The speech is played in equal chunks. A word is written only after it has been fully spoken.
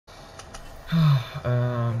Hey,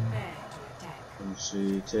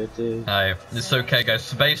 it's okay, guys.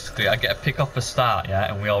 So basically, I get a pick off the start,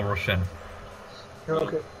 yeah, and we all rush in.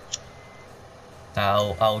 Okay.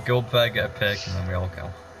 I'll go up there, get a pick, and then we all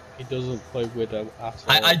go. He doesn't play Widow at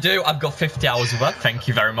all. I do. I've got 50 hours of her. Thank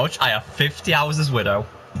you very much. I have 50 hours as Widow.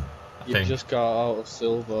 You just got out of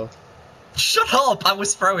silver. Shut up! I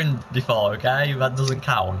was throwing before, okay? That doesn't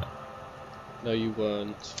count. No, you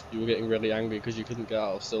weren't. You were getting really angry because you couldn't get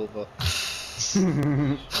out of silver.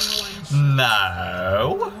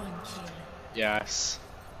 No. Yes.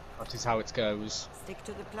 That is how it goes. Stick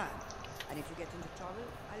to the plan. And if you get into trouble,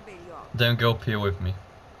 I'll bail you out. Don't go up here with me.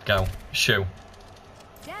 Go. Shoo.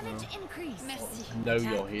 Damage increase. Merci. No,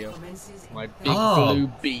 you're here. My big blue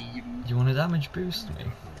beam. You want to damage boost me?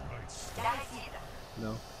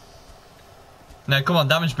 No. No, come on,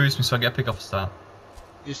 damage boost me so I get a pick off the start.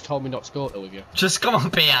 You just told me not to go up there with you. Just come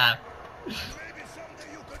on, Pia.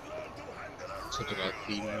 Something like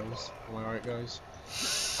females. Am I right, guys?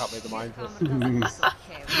 Can't make the mind up.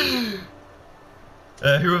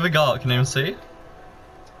 Who have I got? Can anyone see?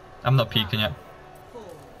 I'm not peeking yet. 4,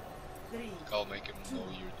 3, I'll make him know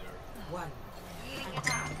you're there. 1.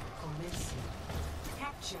 Attack commencing.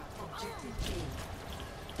 Capture objective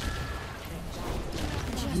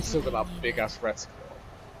A. You still got that big ass reticle.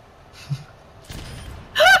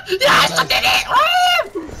 Yes, I did it!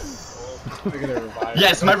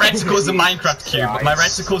 Yes, my reticle is a Minecraft cube. Nice. My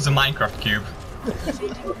reticle is a Minecraft cube.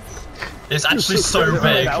 It's actually so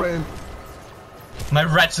big. My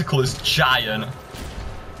reticle is giant.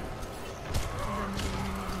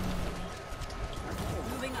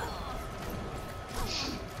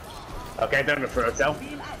 Okay, don't refer herself.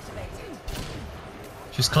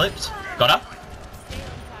 She's clipped. Got her.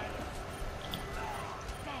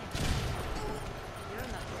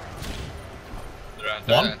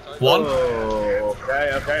 One. Oh,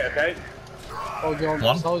 okay. Hold on,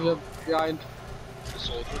 One. soldier behind.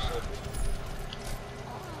 Soldier.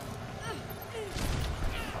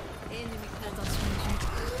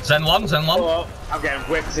 Zen one. Oh, I'm getting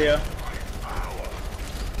whipped here.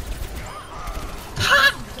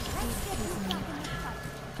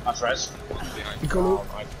 That's res.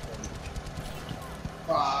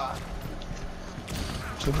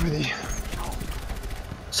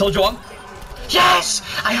 Soldier one. Yes!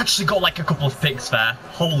 I actually got like a couple of picks there.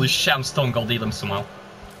 Holy shit, I'm still on gold them somehow.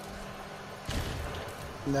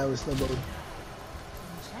 Now it's the boat.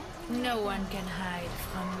 No one can hide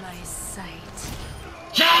from my sight.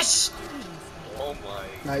 Yes! Oh my.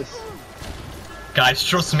 Nice. Guys,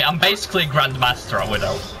 trust me, I'm basically a Grandmaster at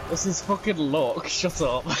Widow. This is fucking luck, shut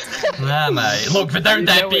up. Nah, mate. Look, they don't You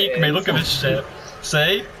dare know peek it me. is. Look at this shit.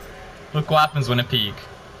 See? Look what happens when I peek.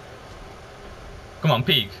 Come on,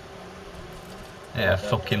 peek. Yeah,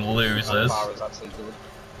 fucking losers. That is actually good.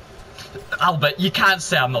 Albert, you can't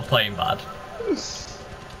say I'm not playing bad.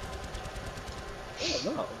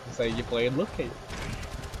 No, say you're playing lucky.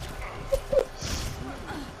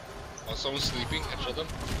 Oh, someone's sleeping. Headshot them.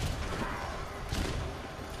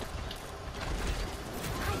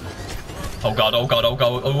 Oh god.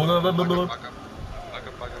 Back up.